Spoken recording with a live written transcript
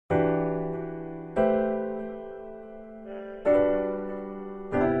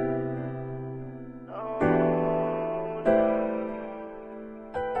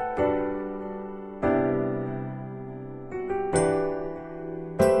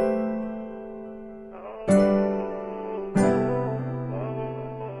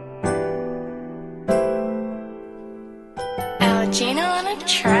Gino on a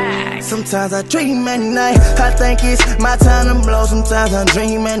track. Sometimes I dream at night, I think it's my time to blow. Sometimes I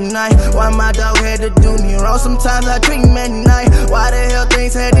dream at night, why my dog had to do me wrong. Sometimes I dream at night, why the hell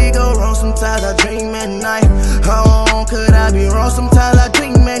things had to go wrong. Sometimes I dream at night, how could I be wrong? Sometimes I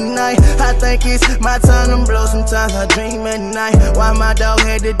dream at night, I think it's my time to blow. Sometimes I dream at night, why my dog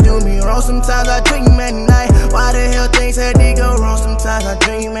had to do me wrong. Sometimes I dream at night, why the hell things had to go wrong. Sometimes I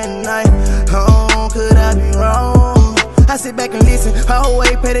dream at night, how could I be wrong? I sit back and listen, I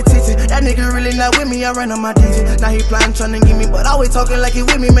always pay attention. That nigga really not with me, I run on my digits. Now he plotting, trying to get me, but always talking like he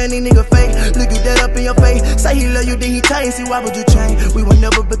with me, man, these nigga fake. Look you dead up in your face, say he love you, then he change. See, why would you change? We were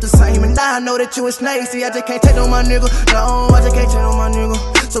never but the same, and now I know that you a snake. See, I just can't take on my nigga, no, I just can't take on my nigga.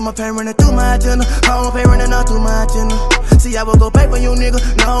 So my pain running through my agenda, I don't pay running all through my agenda. See, I would go pay for you, nigga,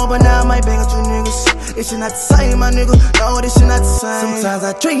 no, but now I might bang with you niggas. This shit not the same, my nigga, no, this shit not the same. Sometimes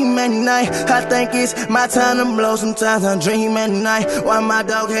I dream at night, I think it's my time to blow. Sometimes I dream at night, why my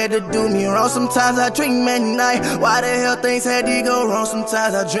dog had to do me wrong. Sometimes I dream at night, why the hell things had to go wrong.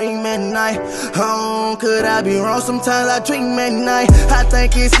 Sometimes I dream at night, how could I be wrong? Sometimes I dream at night, I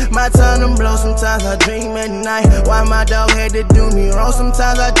think it's my time to blow. Sometimes I dream at night, why my dog had to do me wrong.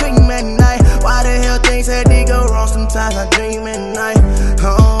 Sometimes I dream at night, why the hell things had to go wrong. Sometimes I dream at night,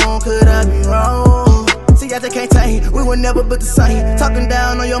 how could I be wrong? See, I just can't change, we were never but the same. Talking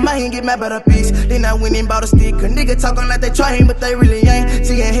down on your mind, get mad about a piece. Then I went and bought a stick. A nigga talking like they trying, but they really ain't.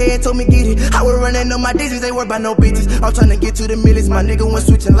 She ain't head told me get it. I was running on my digits, they work by no bitches. I'm trying to get to the millions, my nigga went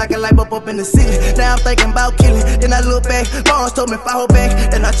switching like a light bulb up in the ceiling. Now I'm thinking about killing, then I look back. Bones told me if I hold back,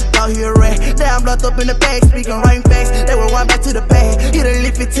 then I just thought he a rat. Now I'm locked up in the bag, speaking right facts. They were one back to the pad. He done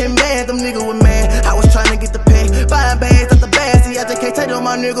lifted 10 bands, them niggas were mad. I was trying to get the pay, buying bags after bags. See, I just can't take on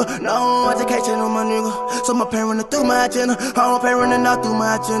my nigga, no, I just can't take on my nigga. So my pain running through my agenda, I don't pay running out through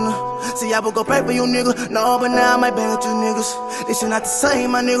my agenda. See, I would go pray for you, nigga, no, but now I might bang with you niggas. This shit not the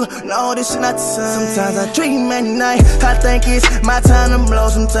same, my nigga, no, this shit not the same. Sometimes I dream at night, I think it's my time to blow.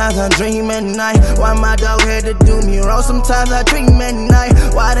 Sometimes I dream at night, why my dog had to do me wrong. Sometimes I dream at night,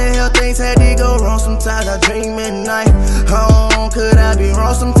 why the hell things had to go wrong. Sometimes I dream at night, how could I be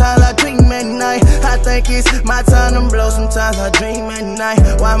wrong? Sometimes I dream at night, I think it's my time to blow. Sometimes I dream at night,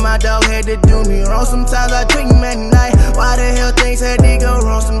 why my dog had to do me wrong. Sometimes I dream at night, why the hell things had to go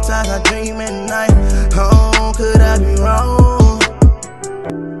wrong. Sometimes I dream at night, how could I be wrong?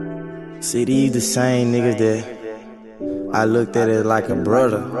 See, these the same niggas that I looked at it like a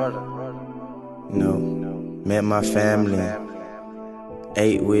brother. You know, met my family,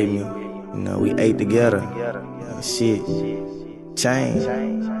 ate with me. You know, we ate together. And shit changed.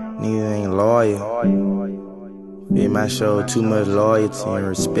 Niggas ain't loyal. It might show too much loyalty and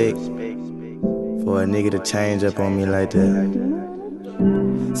respect for a nigga to change up on me like that.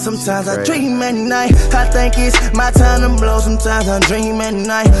 Sometimes I dream at night, I think it's my time to blow. Sometimes I dream at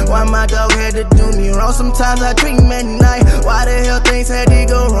night, why my dog had to do me wrong. Sometimes I dream at night, why the hell things had to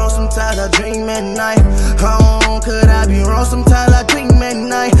go wrong. Sometimes I dream at night, how could I be wrong? Sometimes I dream at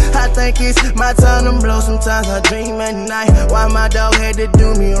night, I think it's my time to blow. Sometimes I dream at night, why my dog had to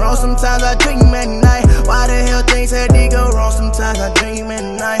do me wrong. Sometimes I dream at night, why the hell things had to go wrong. Sometimes I dream at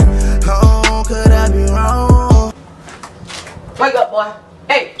night, how could I be wrong? Wake up, boy.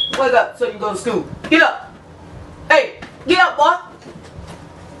 Hey, wake up so you can go to school. Get up. Hey, get up, boy.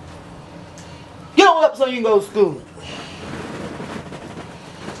 Get on up so you can go to school.